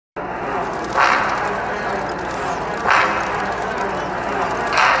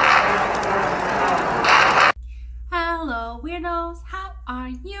are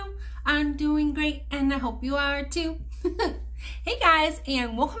you? I'm doing great and I hope you are too. Hey guys,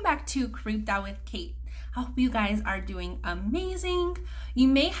 and welcome back to Creeped Out with Kate. I hope you guys are doing amazing. You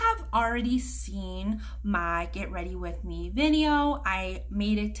may have already seen my Get Ready With Me video. I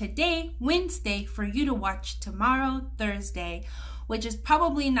made it today, Wednesday, for you to watch tomorrow, Thursday, which is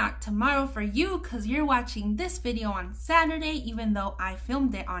probably not tomorrow for you because you're watching this video on Saturday, even though I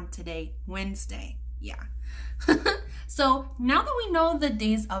filmed it on today, Wednesday. Yeah. So now that we know the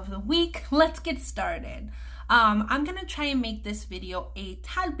days of the week, let's get started. I'm gonna try and make this video a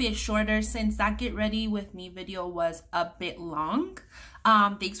tad bit shorter since that Get Ready With Me video was a bit long.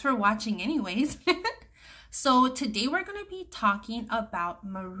 Thanks for watching anyways. So today we're gonna be talking about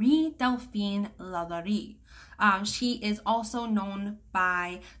Marie Delphine Lalaurie. She is also known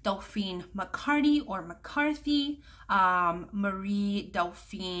by Delphine McCarty or McCarthy, Marie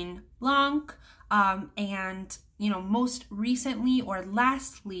Delphine Blanc, and most recently or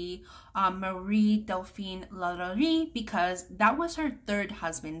lastly, Marie Delphine Lalaurie, because that was her third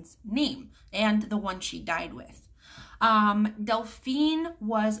husband's name and the one she died with. Delphine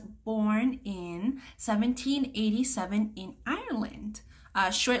was born in 1787 in Ireland.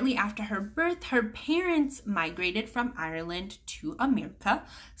 Shortly after her birth, her parents migrated from Ireland to America,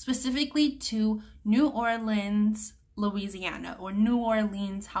 specifically to New Orleans, Louisiana, or New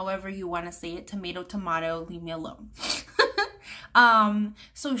Orleans, however you want to say it. Tomato, tomato, leave me alone.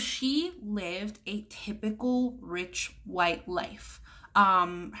 So she lived a typical rich white life.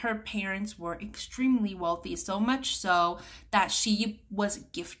 Her parents were extremely wealthy, so much so that she was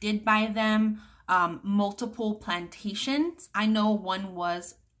gifted by them multiple plantations. I know one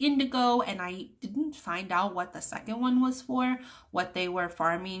was indigo, and I didn't find out what the second one was for, what they were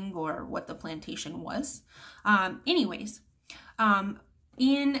farming or what the plantation was.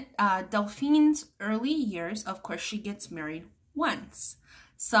 In Delphine's early years, of course, she gets married once.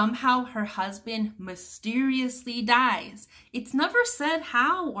 Somehow her husband mysteriously dies. It's never said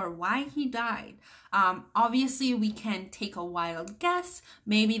how or why he died. Obviously, we can take a wild guess.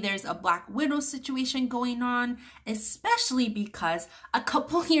 Maybe there's a Black Widow situation going on, especially because a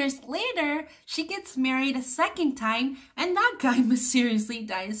couple years later, she gets married a second time and that guy mysteriously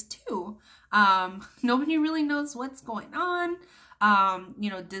dies too. Nobody really knows what's going on.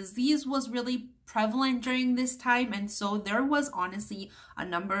 Disease was really prevalent during this time, and so there was honestly a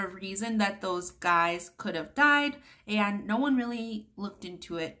number of reasons that those guys could have died, and no one really looked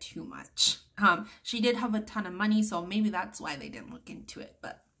into it too much. She did have a ton of money, so maybe that's why they didn't look into it,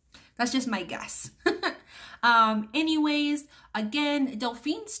 but that's just my guess. Anyways, again,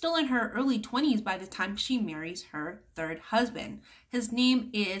 Delphine's still in her early 20s by the time she marries her third husband. His name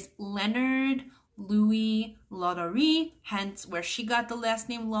is Leonard Louis Lalaurie, hence where she got the last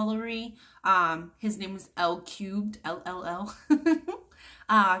name Lalaurie. His name is L cubed, LLL.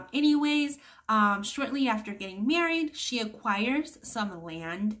 Shortly after getting married, she acquires some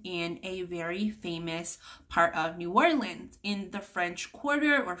land in a very famous part of New Orleans in the French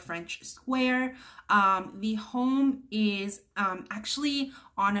Quarter or French Square. The home is actually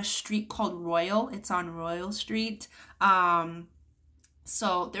on a street called Royal. It's on Royal Street.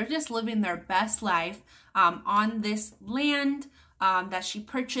 So they're just living their best life on this land that she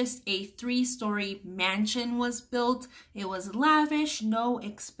purchased. A 3-story mansion was built. It was lavish, no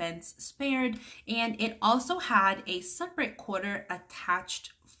expense spared, and it also had a separate quarter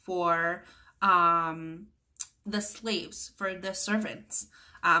attached for the slaves, for the servants.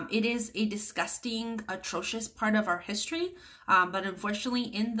 It is a disgusting, atrocious part of our history, but unfortunately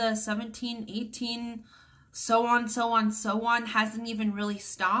in the 17, 18, so on, hasn't even really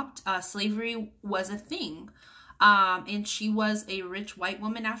stopped. Slavery was a thing. And she was a rich white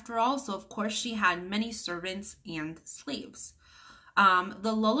woman after all, so of course she had many servants and slaves.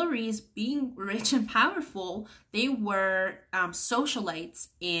 The Lalauries, being rich and powerful, they were socialites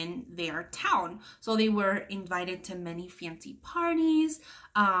in their town. So they were invited to many fancy parties,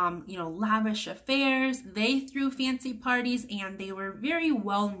 lavish affairs. They threw fancy parties and they were very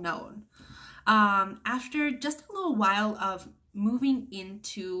well known. After just a little while of moving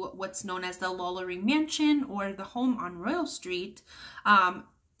into what's known as the Lalaurie Mansion or the home on Royal Street,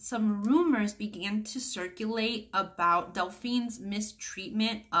 some rumors began to circulate about Delphine's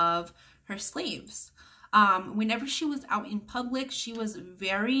mistreatment of her slaves. Whenever she was out in public, she was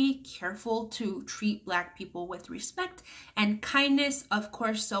very careful to treat Black people with respect and kindness, of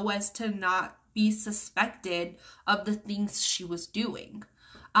course, so as to not be suspected of the things she was doing.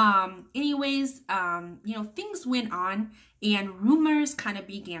 Things went on and rumors kind of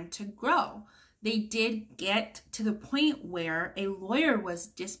began to grow. they did get to the point where a lawyer was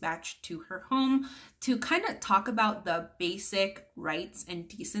dispatched to her home to kind of talk about the basic rights and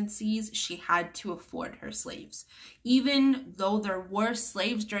decencies she had to afford her slaves. Even though there were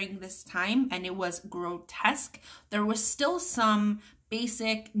slaves during this time and it was grotesque, there was still some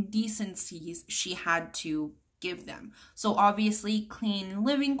basic decencies she had to give them. So obviously clean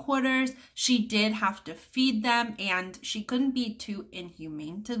living quarters, she did have to feed them, and she couldn't be too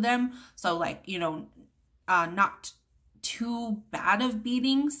inhumane to them. So like, you know, not too bad of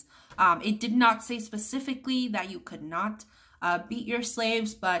beatings. It did not say specifically that you could not beat your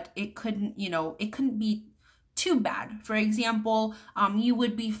slaves, but it couldn't, you know, it couldn't be too bad. For example, you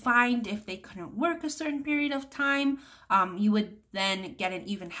would be fined if they couldn't work a certain period of time. You would then get an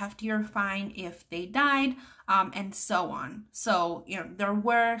even heftier fine if they died, and so on. So, you know, there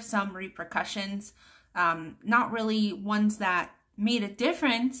were some repercussions, not really ones that made a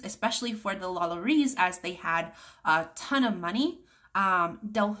difference, especially for the Lalauries, as they had a ton of money.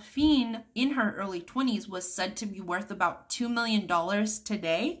 Delphine, in her early 20s, was said to be worth about $2 million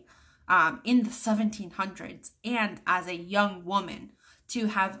today, in the 1700s. And as a young woman, to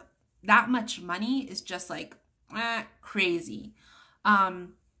have that much money is just like crazy.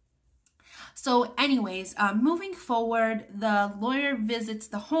 So anyways, moving forward, the lawyer visits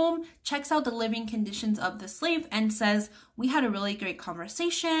the home, checks out the living conditions of the slave, and says, we had a really great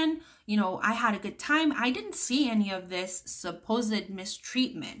conversation. You know, I had a good time. I didn't see any of this supposed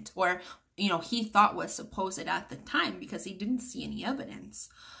mistreatment, or, you know, he thought was supposed at the time, because he didn't see any evidence.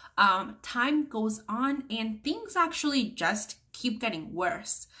 Time goes on and things actually just keep getting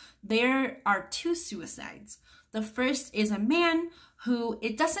worse. There are 2 suicides. The first is a man who,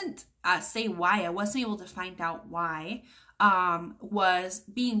 it doesn't say why, I wasn't able to find out why, was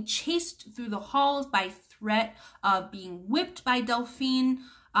being chased through the halls by threat of being whipped by Delphine,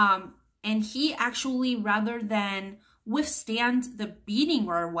 and he actually, rather than withstand the beating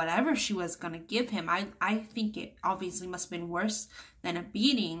or whatever she was going to give him, I think it obviously must have been worse than a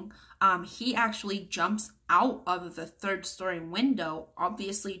beating, he actually jumps out of the 3rd-story window,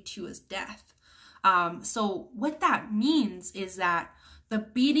 obviously to his death. So what that means is that the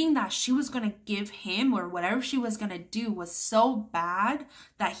beating that she was going to give him, or whatever she was going to do, was so bad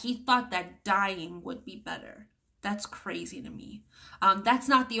that he thought that dying would be better. That's crazy to me. That's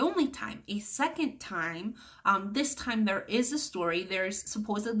not the only time. A second time, this time there is a story. There's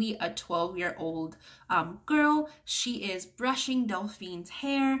supposedly a 12-year-old girl. She is brushing Delphine's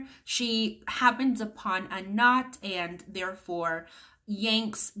hair. She happens upon a knot and therefore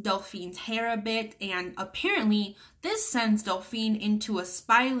yanks Delphine's hair a bit, and apparently this sends Delphine into a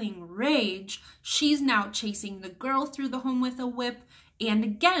spiraling rage. She's now chasing the girl through the home with a whip, and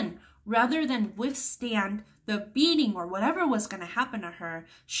again, rather than withstand the beating or whatever was going to happen to her,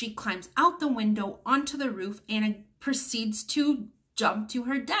 she climbs out the window onto the roof and proceeds to jump to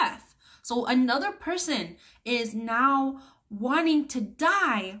her death. So another person is now wanting to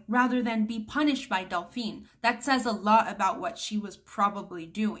die rather than be punished by Delphine. That says a lot about what she was probably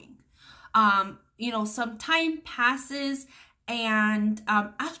doing. You know, some time passes, and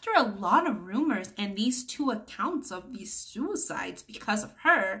after a lot of rumors and these 2 accounts of these suicides because of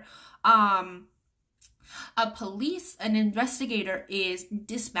her, an investigator is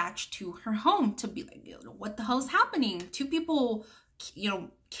dispatched to her home to be like, you know, what the hell is happening? 2 people, you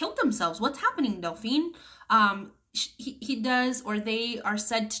know, killed themselves. What's happening, Delphine? He does, or they are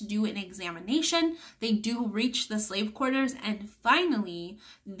said to do an examination. They do reach the slave quarters, and finally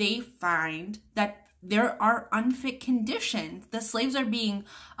they find that there are unfit conditions. The slaves are being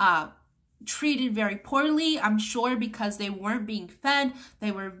treated very poorly, I'm sure because they weren't being fed.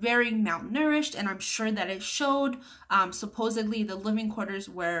 They were very malnourished, and I'm sure that it showed. Supposedly the living quarters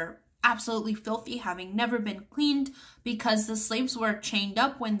were absolutely filthy, having never been cleaned, because the slaves were chained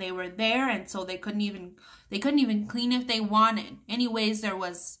up when they were there, and so they couldn't even clean if they wanted. Anyways, there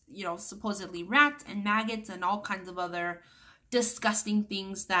was, you know, supposedly rats and maggots and all kinds of other disgusting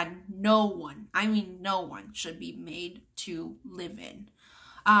things that no one, I mean no one, should be made to live in.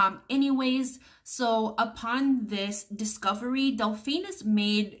 Anyways, so upon this discovery, Delphine is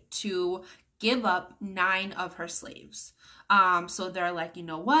made to give up 9 of her slaves. So they're like, you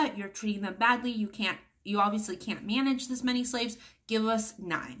know what, you're treating them badly, you obviously can't manage this many slaves, give us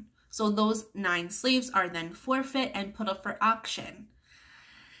 9. So those 9 slaves are then forfeit and put up for auction.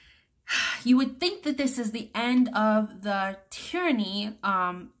 You would think that this is the end of the tyranny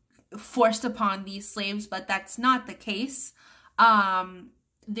forced upon these slaves, but that's not the case.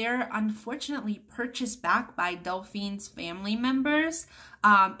 They're unfortunately purchased back by Delphine's family members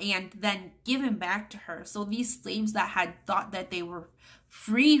and then given back to her. So these slaves that had thought that they were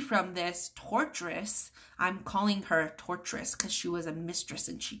free from this torturous, I'm calling her torturous because she was a mistress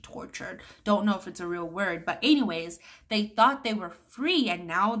and she tortured. Don't know if it's a real word, but anyways, they thought they were free and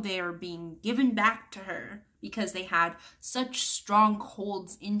now they're being given back to her because they had such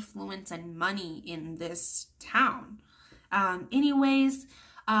strongholds, influence, and money in this town. Anyways,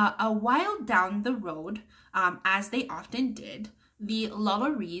 a while down the road, as they often did, the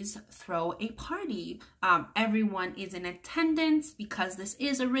Lalauries throw a party. Everyone is in attendance because this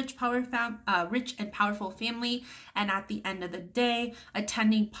is a rich and powerful family. And at the end of the day,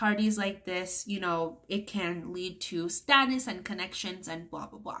 attending parties like this, you know, it can lead to status and connections and blah,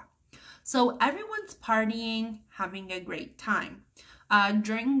 blah, blah. So everyone's partying, having a great time.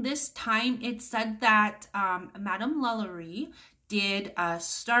 During this time, it's said that Madame Lalaurie did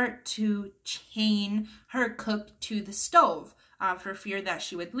start to chain her cook to the stove. For fear that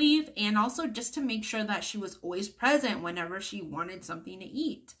she would leave, and also just to make sure that she was always present whenever she wanted something to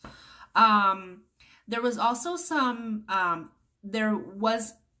eat. There was also some, there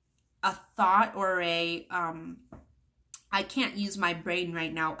was a thought or a, I can't use my brain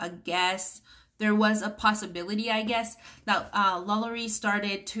right now, a guess. There was a possibility, I guess, that Lalaurie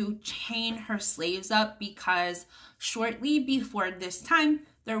started to chain her slaves up because shortly before this time,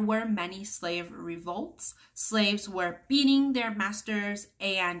 there were many slave revolts. Slaves were beating their masters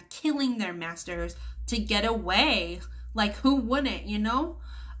and killing their masters to get away. Like, who wouldn't, you know?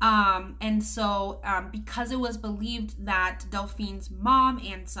 And so because it was believed that Delphine's mom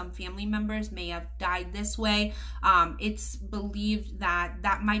and some family members may have died this way, it's believed that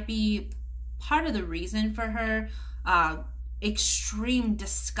that might be part of the reason for her extreme,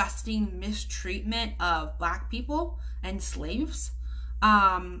 disgusting mistreatment of Black people and slaves.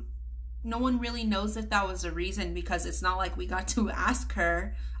 No one really knows if that was a reason because it's not like we got to ask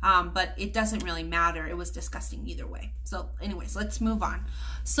her, but it doesn't really matter. It was disgusting either way. So anyways, let's move on.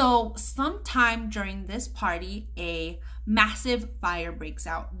 So sometime during this party, a massive fire breaks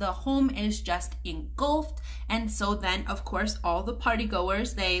out. The home is just engulfed. And so then, of course, all the party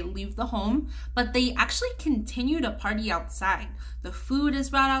goers, they leave the home, but they actually continue to party outside. The food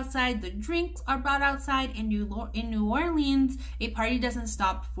is brought outside. The drinks are brought outside. In New Orleans, a party doesn't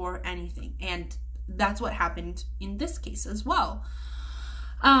stop for anything. And that's what happened in this case as well.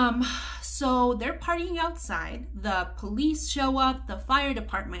 So they're partying outside. The police show up. The fire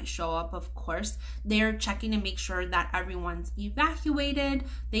department show up, of course. They're checking to make sure that everyone's evacuated.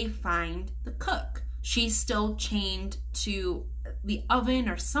 They find the cook. She's still chained to the oven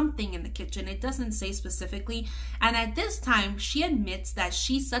or something in the kitchen. It doesn't say specifically. And at this time, she admits that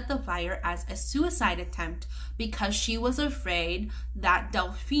she set the fire as a suicide attempt because she was afraid that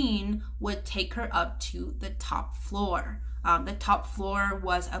Delphine would take her up to the top floor. The top floor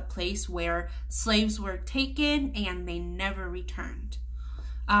was a place where slaves were taken and they never returned.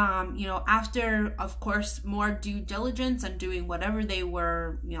 You know, after, of course, more due diligence and doing whatever they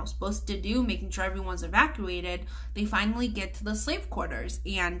were, you know, supposed to do, making sure everyone's evacuated, they finally get to the slave quarters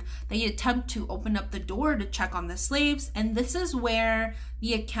and they attempt to open up the door to check on the slaves. And this is where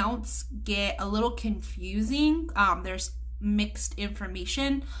the accounts get a little confusing. There's mixed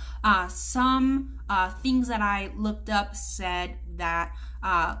information. Some things that I looked up said that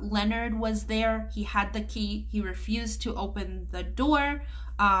Leonard was there. He had the key. He refused to open the door.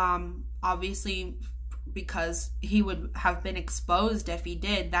 Obviously because he would have been exposed if he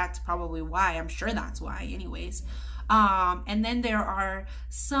did. That's probably why. I'm sure that's why anyways. And then there are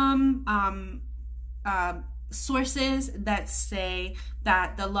some sources that say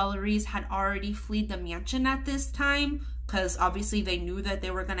that the Lalauries had already fled the mansion at this time because obviously they knew that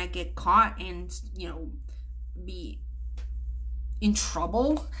they were gonna get caught and, you know, be in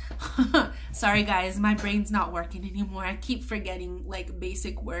trouble. Sorry guys, my brain's not working anymore. I keep forgetting like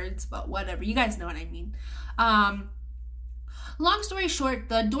basic words, but whatever, you guys know what I mean. Long story short,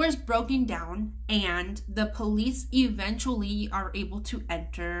 the door's broken down and the police eventually are able to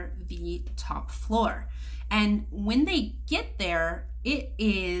enter the top floor. And when they get there, it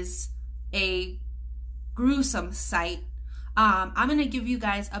is a gruesome sight. I'm going to give you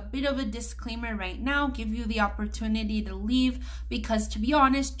guys a bit of a disclaimer right now, give you the opportunity to leave, because to be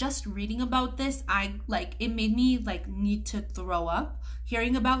honest, just reading about this, it made me like need to throw up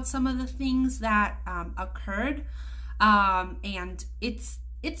hearing about some of the things that occurred. And it's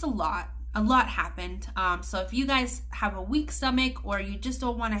a lot happened. So if you guys have a weak stomach or you just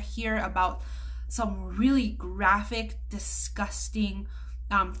don't want to hear about some really graphic, disgusting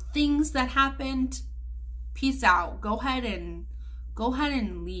things that happened, peace out. Go ahead and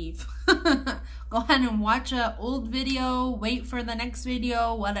leave. Go ahead and watch an old video, wait for the next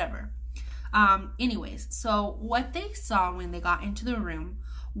video, whatever. Anyways, so what they saw when they got into the room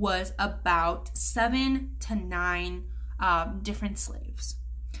was about 7 to 9 different slaves.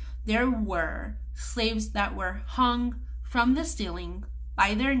 There were slaves that were hung from the ceiling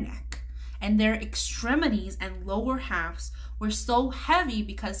by their neck, and their extremities and lower halves were so heavy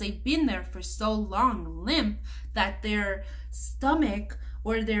because they'd been there for so long, limp, that their stomach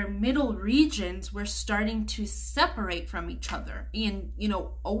or their middle regions were starting to separate from each other and, you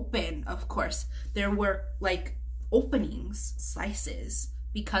know, open. Of course, there were like openings, slices,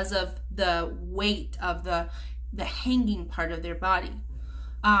 because of the weight of the hanging part of their body.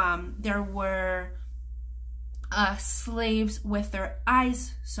 There were slaves with their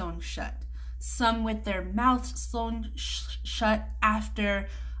eyes sewn shut, some with their mouths sewn shut after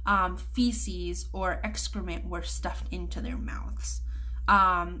feces or excrement were stuffed into their mouths.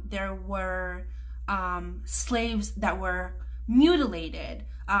 There were slaves that were mutilated,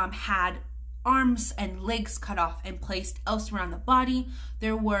 had arms and legs cut off and placed elsewhere on the body.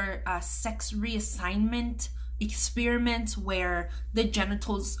 There were sex reassignment experiments where the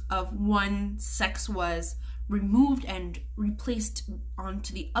genitals of one sex was removed and replaced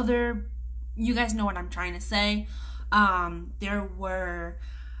onto the other. You guys know what I'm trying to say. There were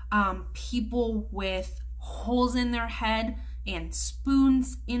people with holes in their head and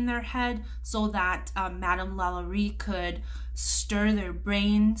spoons in their head so that Madame Lalaurie could stir their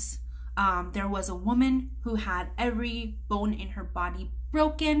brains. There was a woman who had every bone in her body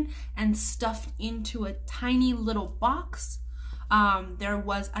broken and stuffed into a tiny little box. There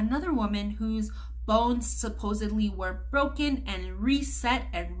was another woman whose bones supposedly were broken and reset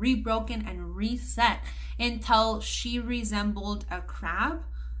and rebroken and reset until she resembled a crab.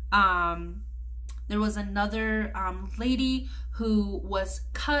 There was another lady who was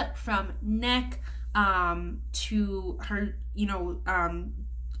cut from neck to her, you know,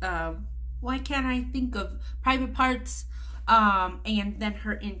 why can't I think of private parts? And then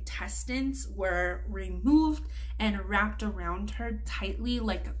her intestines were removed and wrapped around her tightly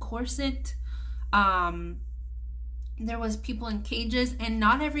like a corset. There was people in cages, and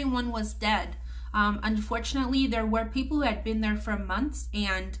not everyone was dead. Unfortunately, there were people who had been there for months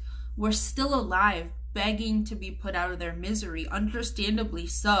and were still alive, begging to be put out of their misery, understandably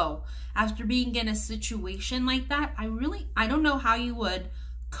so. After being in a situation like that, I don't know how you would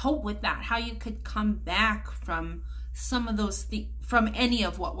cope with that, how you could come back from some of those things, from any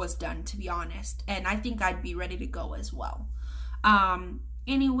of what was done, to be honest. And I think I'd be ready to go as well.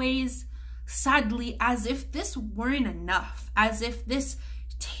 Anyways, sadly, as if this weren't enough, as if this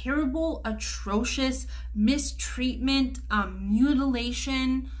terrible, atrocious mistreatment,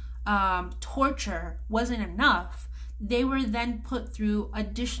 mutilation, torture wasn't enough, they were then put through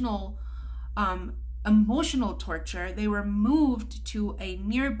additional emotional torture. They were moved to a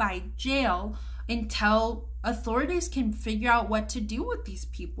nearby jail until authorities can figure out what to do with these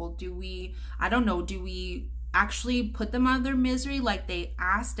people. Do we actually put them out of their misery like they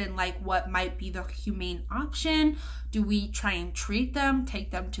asked, and like what might be the humane option? Do we try and treat them, take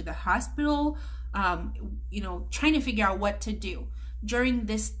them to the hospital? You know, trying to figure out what to do. During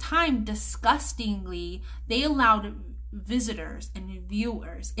this time, disgustingly, they allowed visitors and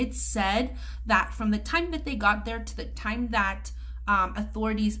viewers. It's said that from the time that they got there to the time that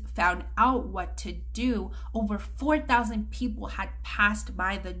authorities found out what to do, over 4,000 people had passed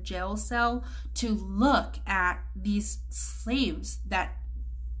by the jail cell to look at these slaves that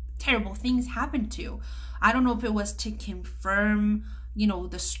terrible things happened to. I don't know if it was to confirm, you know,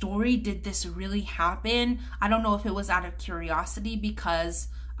 the story. Did this really happen? I don't know if it was out of curiosity, because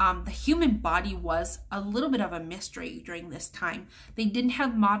the human body was a little bit of a mystery during this time. They didn't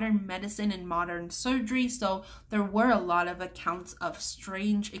have modern medicine and modern surgery, so there were a lot of accounts of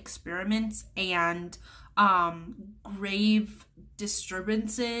strange experiments and grave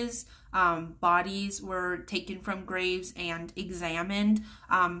disturbances. Bodies were taken from graves and examined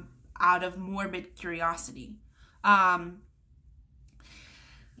out of morbid curiosity.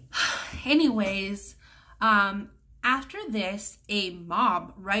 Anyways, after this, a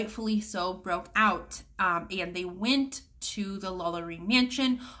mob, rightfully so, broke out, and they went to the Lalaurie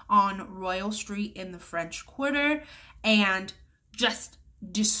mansion on Royal Street in the French Quarter and just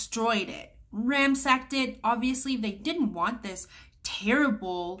destroyed it, ransacked it. Obviously, they didn't want this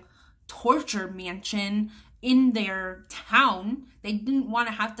terrible torture mansion in their town. They didn't want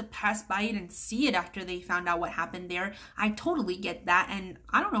to have to pass by it and see it after they found out what happened there. I totally get that, and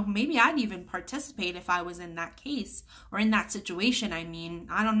I don't know, maybe I'd even participate if I was in that case, or in that situation. I mean,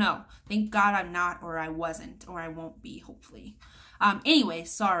 I don't know. Thank God I'm not, or I wasn't, or I won't be, hopefully. Anyway,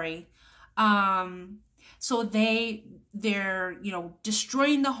 sorry. So they're, you know,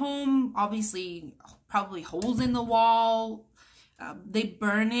 destroying the home, obviously probably holes in the wall. They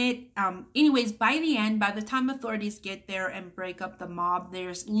burn it. Anyways, by the end, by the time authorities get there and break up the mob,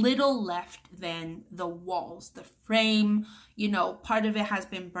 there's little left than the walls, the frame, you know, part of it has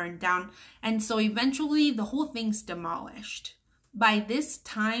been burned down. And so eventually the whole thing's demolished. By this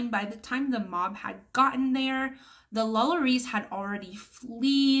time, by the time the mob had gotten there, the Lalauries had already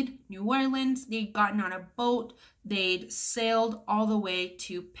fled New Orleans. They'd gotten on a boat. They'd sailed all the way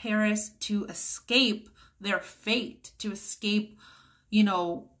to Paris to escape their fate, to escape, you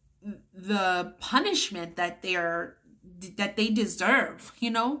know, the punishment that they deserve, you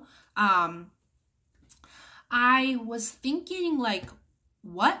know. I was thinking, like,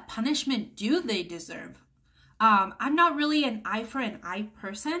 what punishment do they deserve? I'm not really an eye for an eye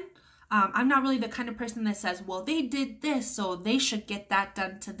person. I'm not really the kind of person that says, well, they did this, so they should get that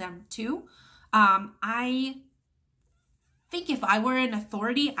done to them too. I think if I were an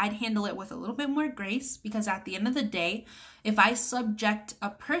authority, I'd handle it with a little bit more grace, because at the end of the day, if I subject a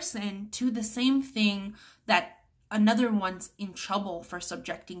person to the same thing that another one's in trouble for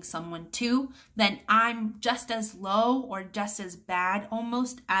subjecting someone to, then I'm just as low or just as bad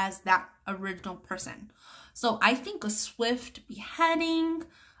almost as that original person. So I think a swift beheading,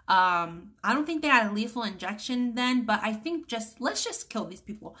 I don't think they had a lethal injection then, but I think let's just kill these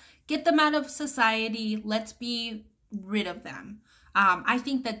people. Get them out of society. Let's be rid of them. I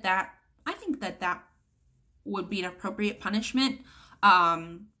think that would be an appropriate punishment. But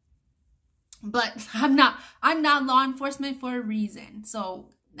I'm not law enforcement for a reason.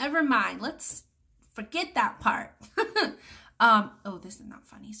 So never mind. Let's forget that part. Oh, this is not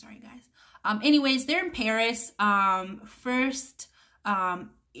funny. Sorry, guys. Anyways, they're in Paris. First,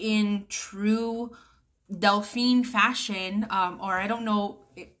 in true Delphine fashion, or I don't know,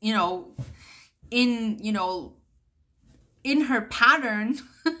 you know, in her pattern,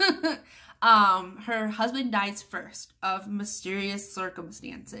 her husband dies first of mysterious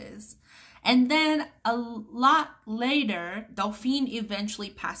circumstances. And then a lot later, Delphine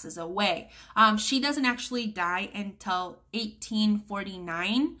eventually passes away. She doesn't actually die until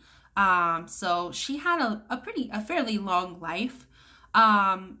 1849. So she had a fairly long life.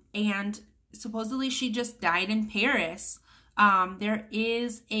 And supposedly she just died in Paris. There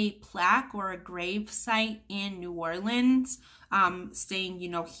is a plaque or a grave site in New Orleans, saying, you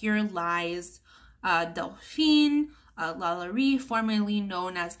know, here lies Delphine Lalaurie, formerly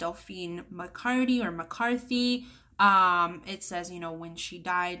known as Delphine McCarty or McCarthy. It says, you know, when she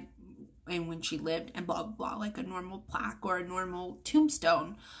died and when she lived and blah, blah, blah, like a normal plaque or a normal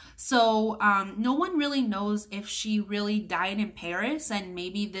tombstone. So no one really knows if she really died in Paris, and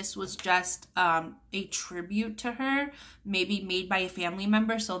maybe this was just a tribute to her, maybe made by a family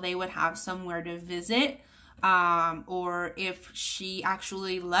member so they would have somewhere to visit. Or if she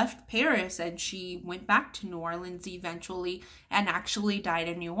actually left Paris and she went back to New Orleans eventually and actually died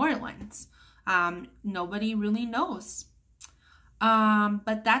in New Orleans. Nobody really knows.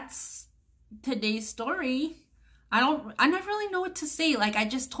 But that's today's story. I never really know what to say. Like, I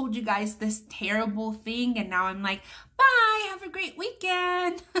just told you guys this terrible thing, and now I'm like, bye, have a great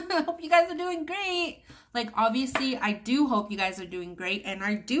weekend. Hope you guys are doing great. Like, obviously, I do hope you guys are doing great, and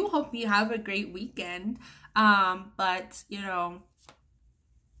I do hope you have a great weekend. But, you know,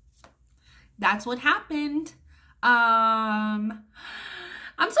 that's what happened. I'm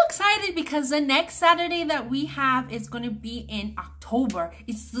so excited because the next Saturday that we have is going to be in October.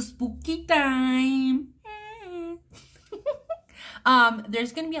 It's the spooky time.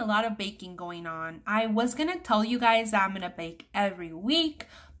 There's going to be a lot of baking going on. I was going to tell you guys that I'm going to bake every week,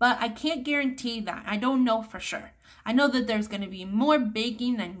 but I can't guarantee that. I don't know for sure. I know that there's going to be more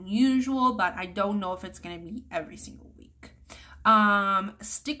baking than usual, but I don't know if it's going to be every single week.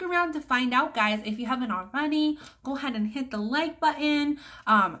 Stick around to find out, guys. If you haven't already, go ahead and hit the like button.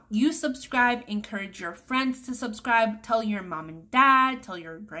 You subscribe, encourage your friends to subscribe, tell your mom and dad, tell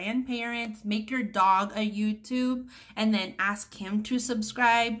your grandparents, make your dog a YouTube, and then ask him to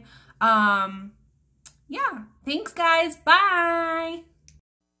subscribe. Yeah, thanks guys, bye.